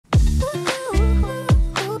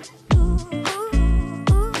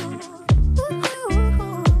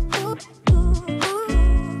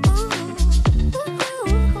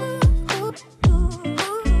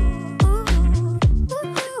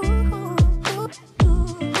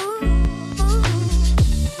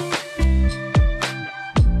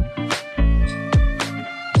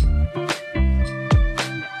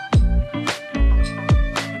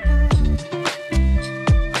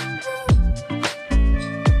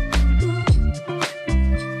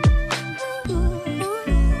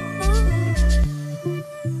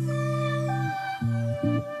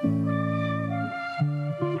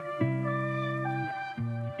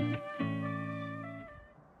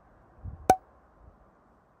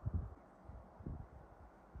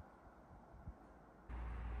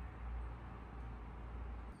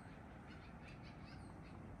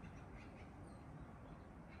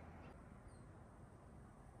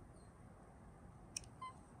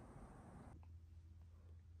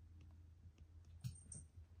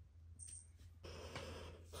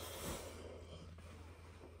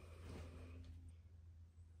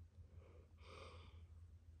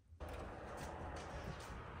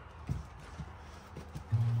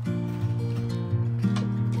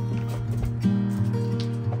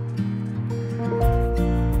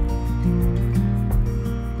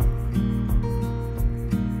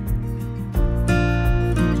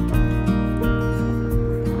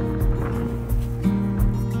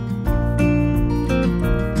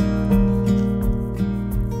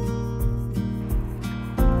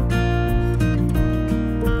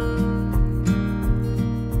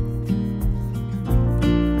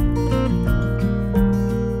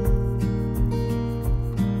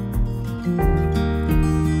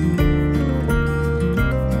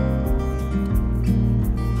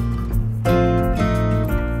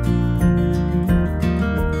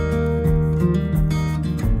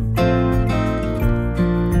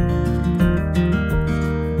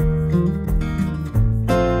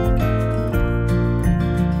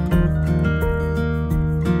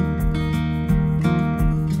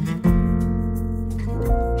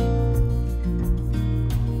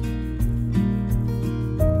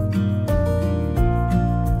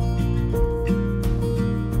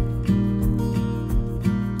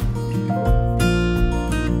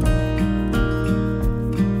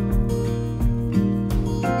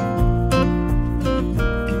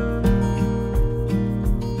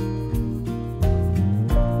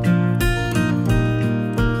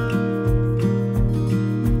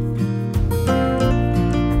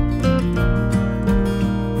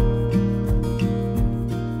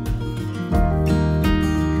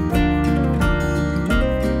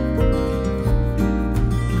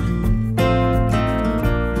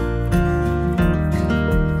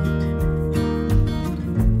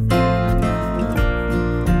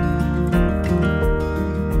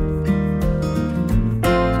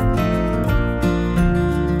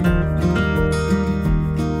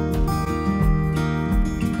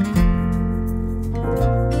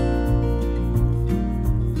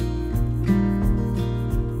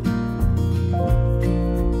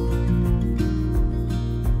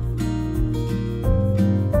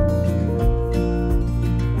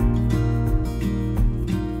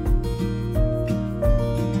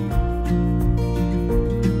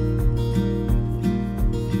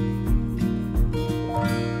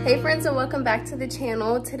Hey friends, and welcome back to the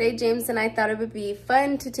channel. Today James and I thought it would be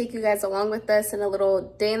fun to take you guys along with us in a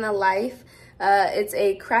little day in the life. It's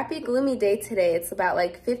a crappy, gloomy day today. It's about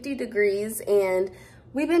like 50 degrees and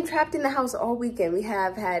we've been trapped in the house all weekend. We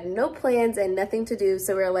have had no plans and nothing to do,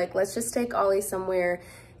 so we're like, let's just take Ollie somewhere.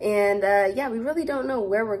 And yeah, we really don't know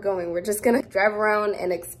where we're going. We're just gonna drive around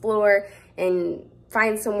and explore and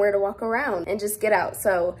find somewhere to walk around and just get out.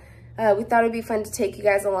 So we thought it'd be fun to take you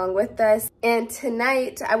guys along with us. And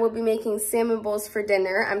tonight I will be making salmon bowls for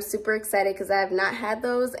dinner. I'm super excited because I have not had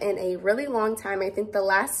those in a really long time. I think the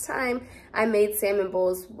last time I made salmon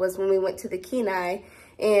bowls was when we went to the Kenai.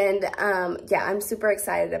 And yeah, I'm super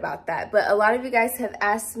excited about that. But a lot of you guys have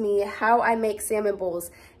asked me how I make salmon bowls.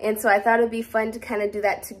 And so I thought it'd be fun to kind of do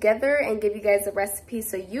that together and give you guys a recipe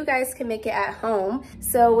so you guys can make it at home.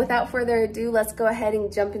 So without further ado, let's go ahead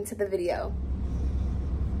and jump into the video.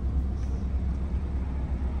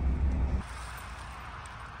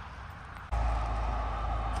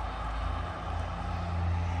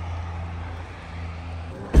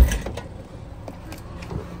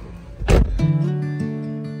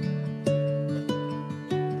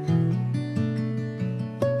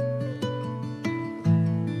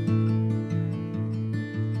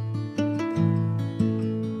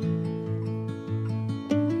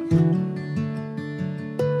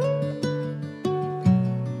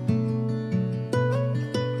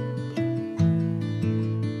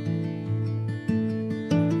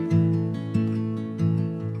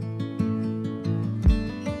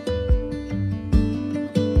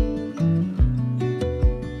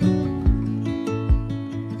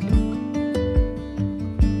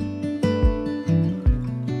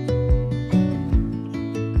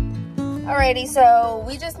 Alrighty, so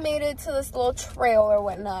we just made it to this little trail or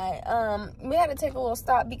whatnot. We had to take a little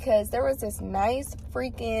stop because there was this nice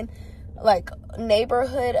freaking like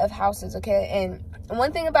neighborhood of houses, okay? And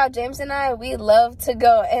one thing about James and I, we love to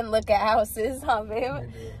go and look at houses, huh,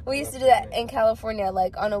 babe? We used to do that in California.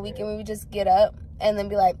 Like on a weekend, we would just get up and then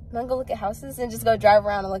be like, I'm gonna go look at houses, and just go drive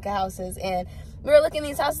around and look at houses. And we were looking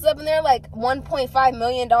these houses up and they're like $1.5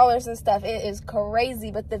 million and stuff. It is crazy,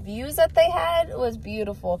 but the views that they had was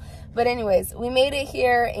beautiful. But anyways, we made it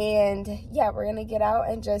here, and yeah, we're gonna get out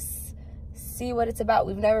and just see what it's about.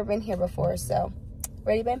 We've never been here before, so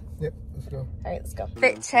ready, babe? Yep, let's go. All right, let's go.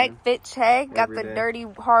 Fit check, fit check. Got the dirty,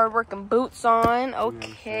 hard-working boots on.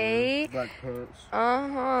 Okay. Black pants.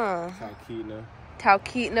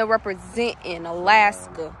 Talkeetna representing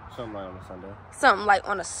Alaska. Something like on a Sunday. Something like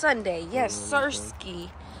on a Sunday. Yes,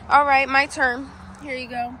 sirski. All right, my turn. Here you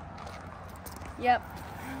go. Yep.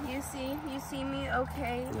 You see me?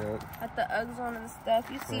 Okay. Yep. Got the Uggs on and stuff.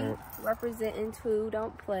 You see, representing too.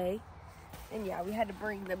 Don't play. And yeah, we had to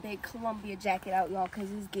bring the big Columbia jacket out, y'all,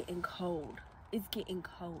 because it's getting cold. It's getting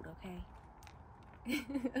cold, okay?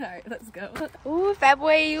 All right, let's go. Ooh, fat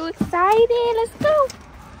boy, you excited? Let's go.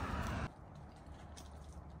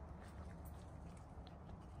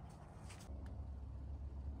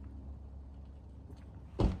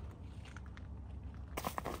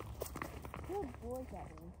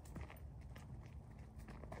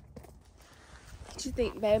 What you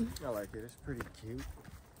think, babe? I like it. It's pretty cute.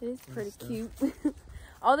 It is pretty cute.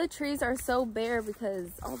 All the trees are so bare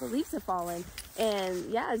because all the leaves have fallen. And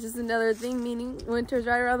yeah, it's just another thing, meaning winter's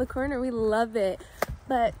right around the corner. We love it.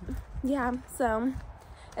 But yeah, so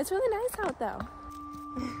it's really nice out though.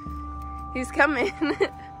 He's coming.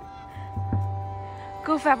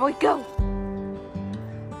 Go, fat boy, go.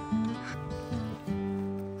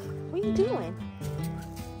 What are you doing?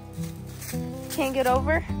 Can't get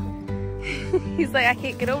over? He's like, I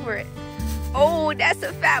can't get over it. Oh, that's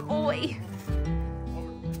a fat boy.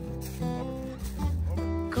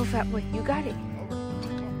 Go, fat boy. You got it.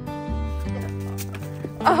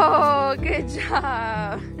 Oh, good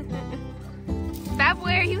job. Fat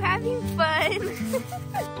boy, are you having fun?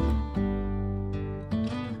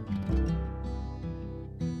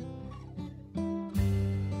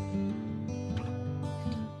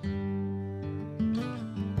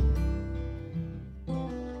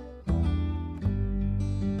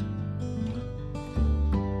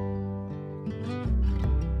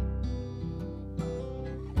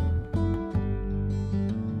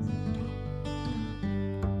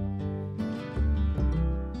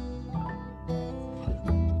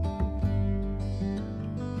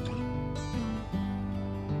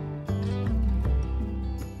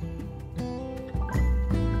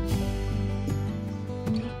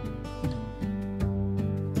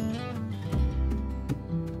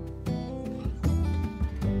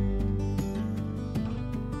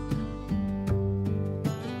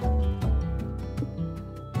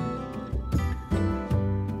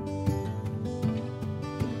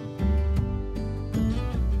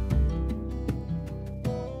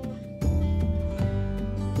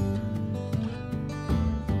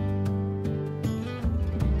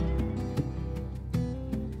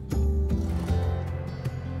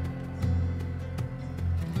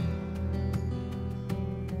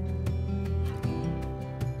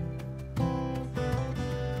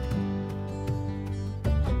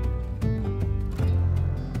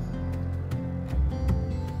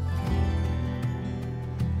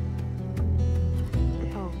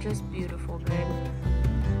 just beautiful, babe.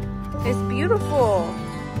 It's beautiful.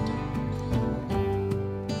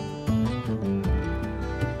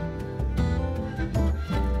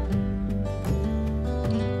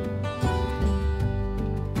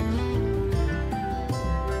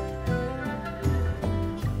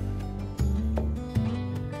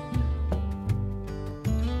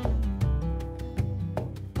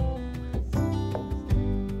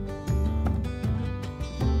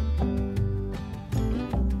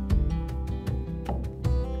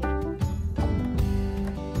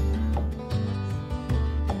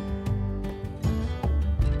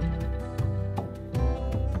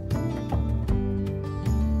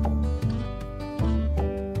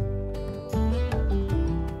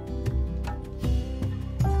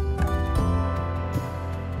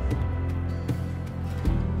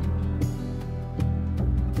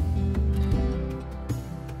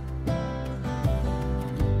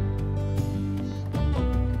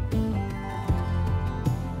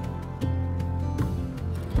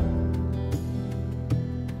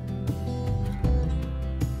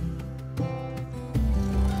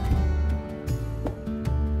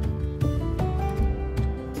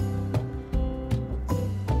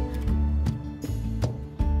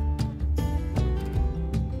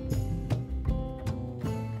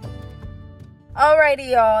 Alrighty,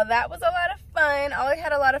 y'all, that was a lot of fun. Ollie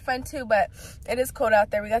had a lot of fun too, but it is cold out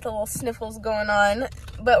there. We got the little sniffles going on,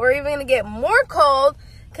 but we're even gonna get more cold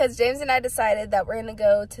because James and I decided that we're gonna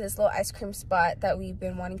go to this little ice cream spot that we've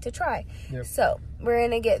been wanting to try. Yep. So we're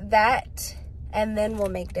gonna get that and then we'll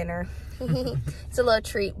make dinner. It's a little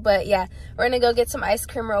treat, but yeah, we're gonna go get some ice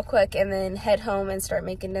cream real quick and then head home and start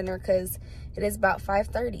making dinner because it is about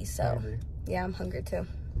 5:30. So yeah, I'm hungry too.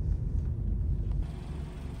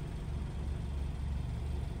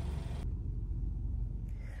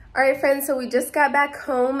 All right, friends, so we just got back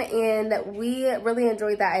home and we really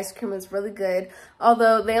enjoyed that ice cream. It was really good.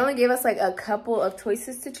 Although they only gave us like a couple of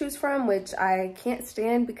choices to choose from, which I can't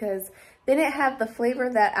stand because they didn't have the flavor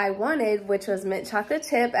that I wanted, which was mint chocolate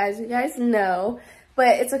chip, as you guys know.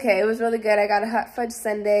 But it's okay, it was really good. I got a hot fudge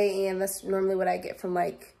sundae and that's normally what I get from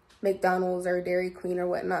like McDonald's or Dairy Queen or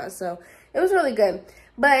whatnot. So it was really good.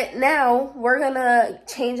 But now we're gonna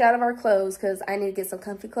change out of our clothes because I need to get some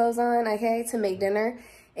comfy clothes on, okay, to make dinner.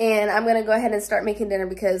 And I'm gonna go ahead and start making dinner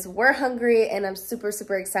because we're hungry and I'm super,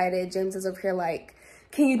 super excited. James is over here like,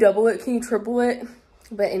 can you double it? Can you triple it?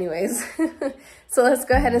 But anyways, so let's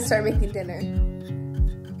go ahead and start making dinner.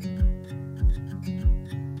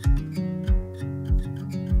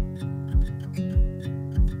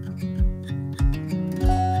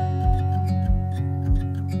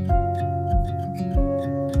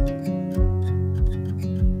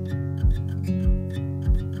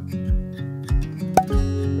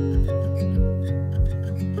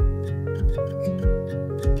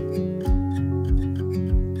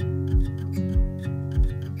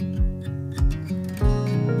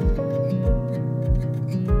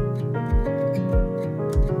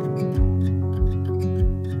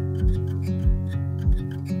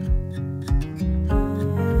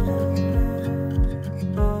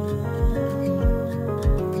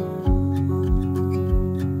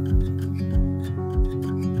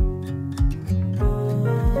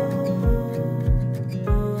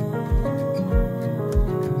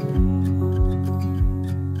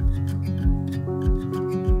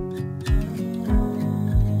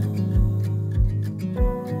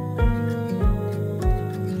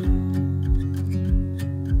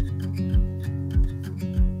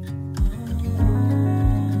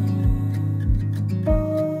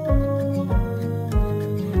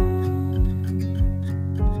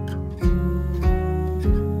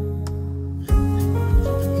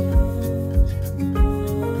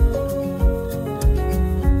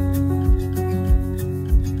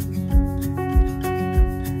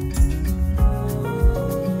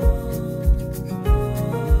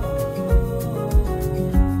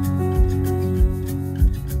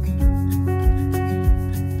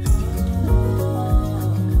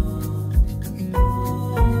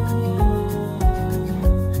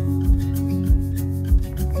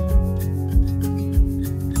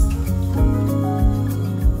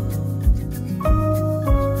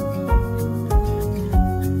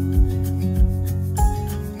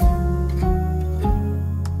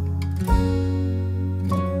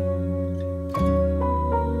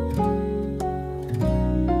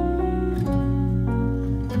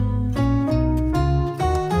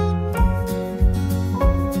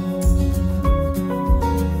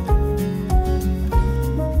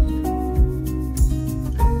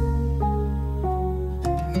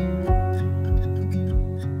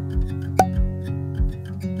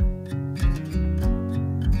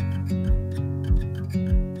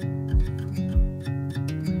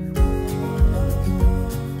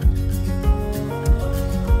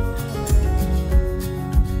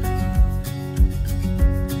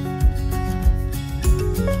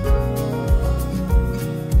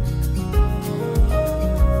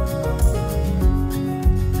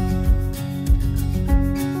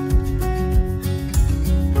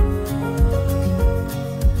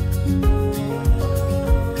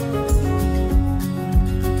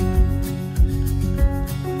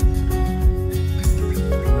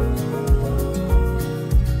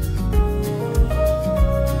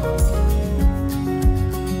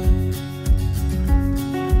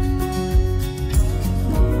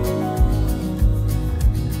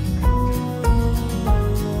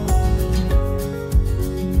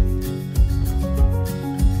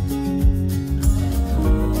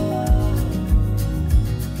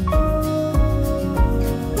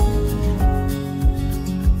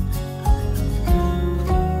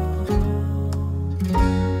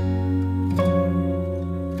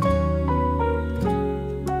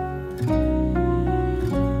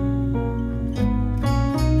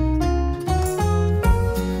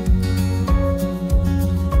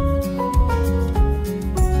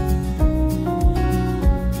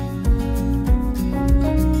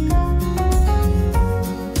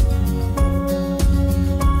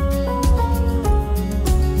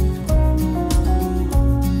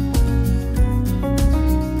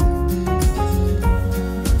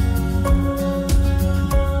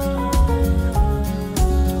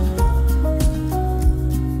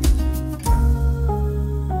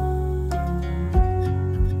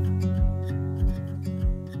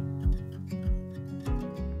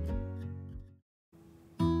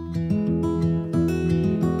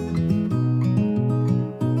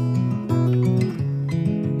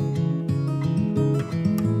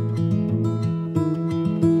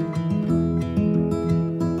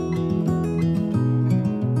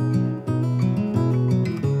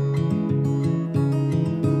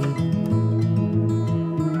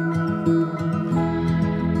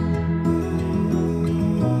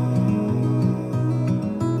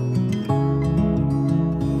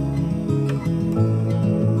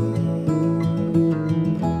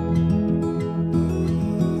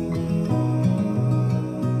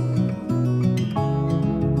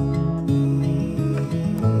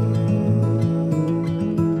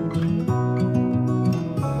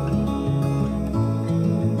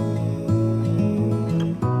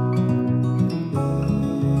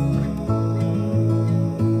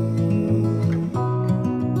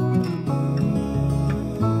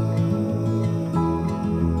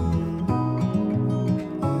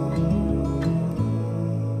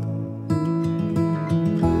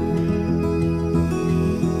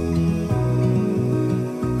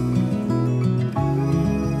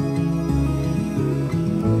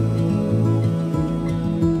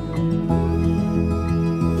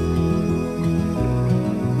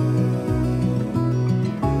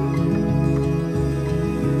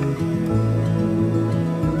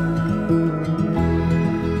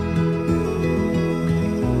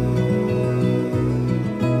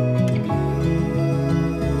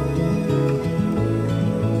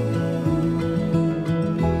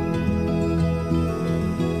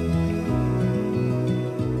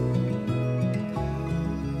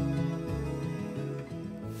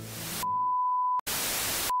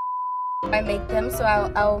 them, so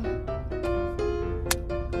I'll...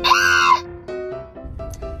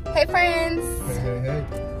 Hey, friends. Hey.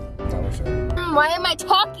 Why am I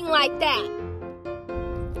talking like that?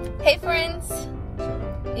 Hey, friends.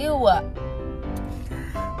 Ew.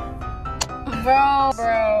 Bro.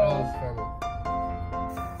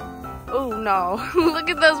 Oh, no. Look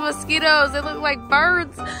at those mosquitoes. They look like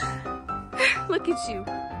birds. Look at you.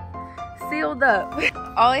 Sealed up.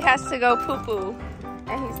 Ollie has to go poo-poo.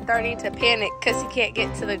 And he's starting to panic because he can't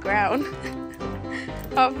get to the ground.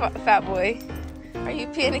 Oh, fat boy. Are you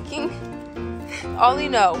panicking? Ollie,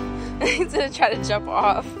 no. He's gonna try to jump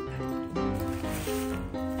off.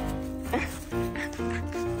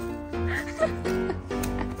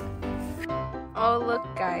 Oh, look,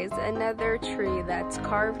 guys. Another tree that's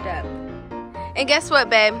carved up. And guess what,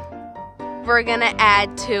 babe? We're gonna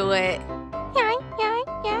add to it.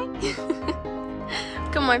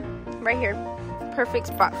 Come on. Right here. Perfect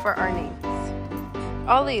spot for our names.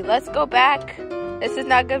 Ollie, let's go back. This is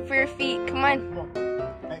not good for your feet. Come on.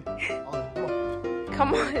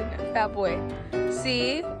 Come on, fat boy.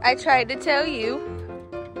 See, I tried to tell you.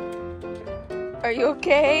 Are you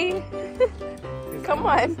okay? Come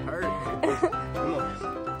on.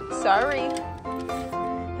 Sorry.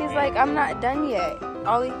 He's like, I'm not done yet.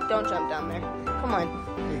 Ollie, don't jump down there. Come on.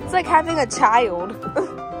 It's like having a child.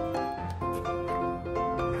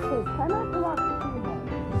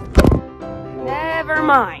 Never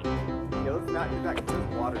mind. Yeah, let's not get back into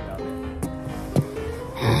this water down there.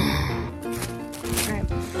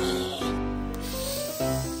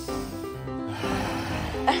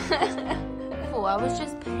 Oh, I was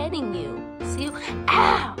just petting you. See?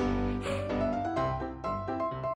 Ow!